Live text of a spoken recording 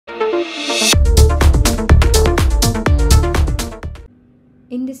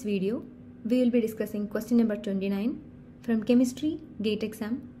In this video, we will be discussing question number 29 from Chemistry GATE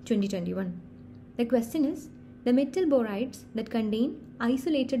Exam 2021. The question is, the metal borides that contain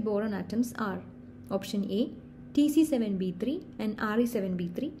isolated boron atoms are option A, Tc7b3 and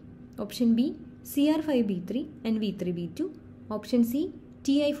Re7b3, option B, Cr5b3 and V3b2, option C,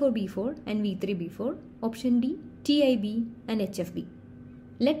 Ti4b4 and V3b4, option D, Tib and HFb.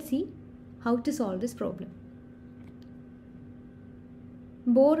 Let's see how to solve this problem.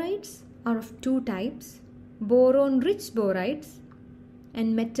 Borides are of two types, boron-rich borides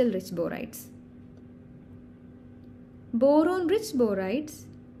and metal-rich borides. Boron-rich borides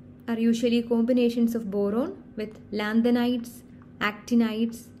are usually combinations of boron with lanthanides,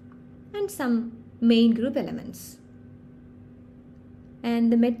 actinides and some main group elements.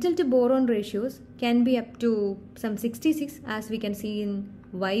 And the metal to boron ratios can be up to some 66, as we can see in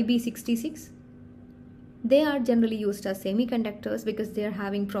YB66. They are generally used as semiconductors because they are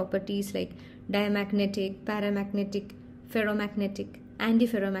having properties like diamagnetic, paramagnetic, ferromagnetic,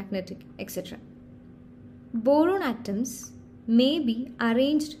 antiferromagnetic, etc. Boron atoms may be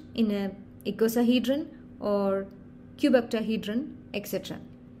arranged in a icosahedron or cuboctahedron, etc.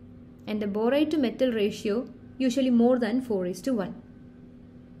 And the boride to metal ratio usually more than 4:1.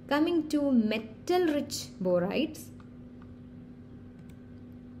 Coming to metal-rich borides,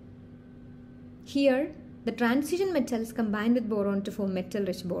 here the transition metals combine with boron to form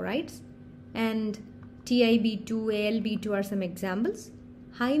metal-rich borides, and Tib2, Al2 are some examples.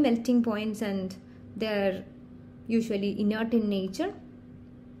 High melting points and they are usually inert in nature.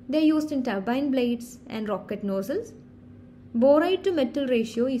 They are used in turbine blades and rocket nozzles. Boride to metal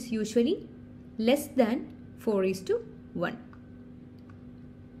ratio is usually less than 4:1.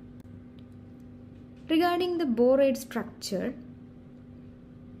 Regarding the boride structure,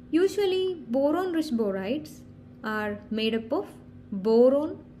 usually boron-rich borides are made up of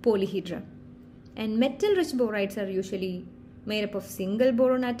boron polyhedra, and metal-rich borides are usually made up of single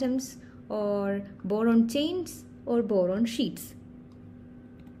boron atoms or boron chains or boron sheets.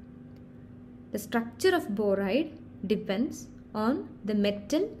 The structure of boride depends on the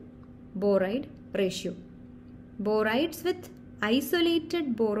metal-boride ratio. Borides with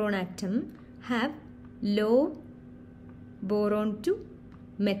isolated boron atom have low boron to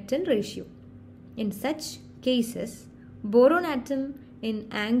metal ratio. In such cases, boron atom in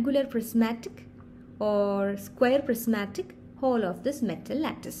angular prismatic or square prismatic hole of this metal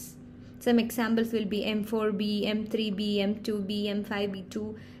lattice. Some examples will be M4b, M3b, M2b,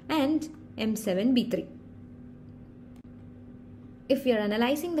 M5b2 and M7b3. If we are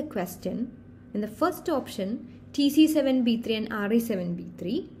analyzing the question, in the first option Tc7b3 and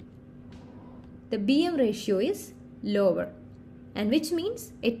Re7b3, the BM ratio is lower, and which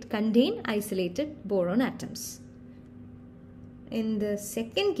means it contains isolated boron atoms. In the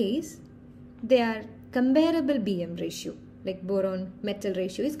second case, they are comparable BM ratio, like boron metal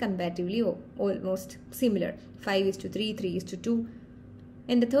ratio is comparatively almost similar, 5:3, 3:2.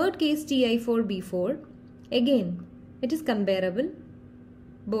 In the third case, Ti4b4, again it is comparable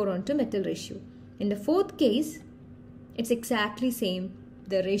boron to metal ratio. In the fourth case, it's exactly same.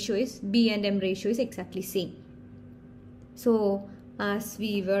 The ratio is B and M ratio is exactly same. So as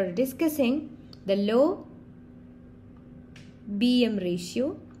we were discussing, the low BM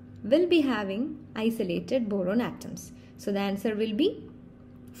ratio will be having isolated boron atoms. So the answer will be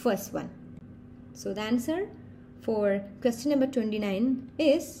first one. So the answer for question number 29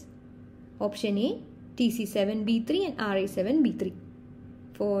 is option A, Tc7b3 and Re7b3.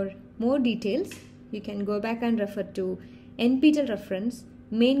 For more details, you can go back and refer to NPTEL reference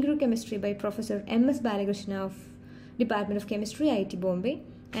Main Group Chemistry by Professor M.S. Balakrishna of Department of Chemistry, IIT Bombay,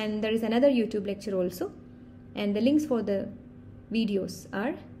 and there is another YouTube lecture also, and the links for the videos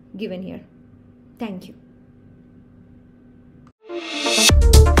are given here. Thank you.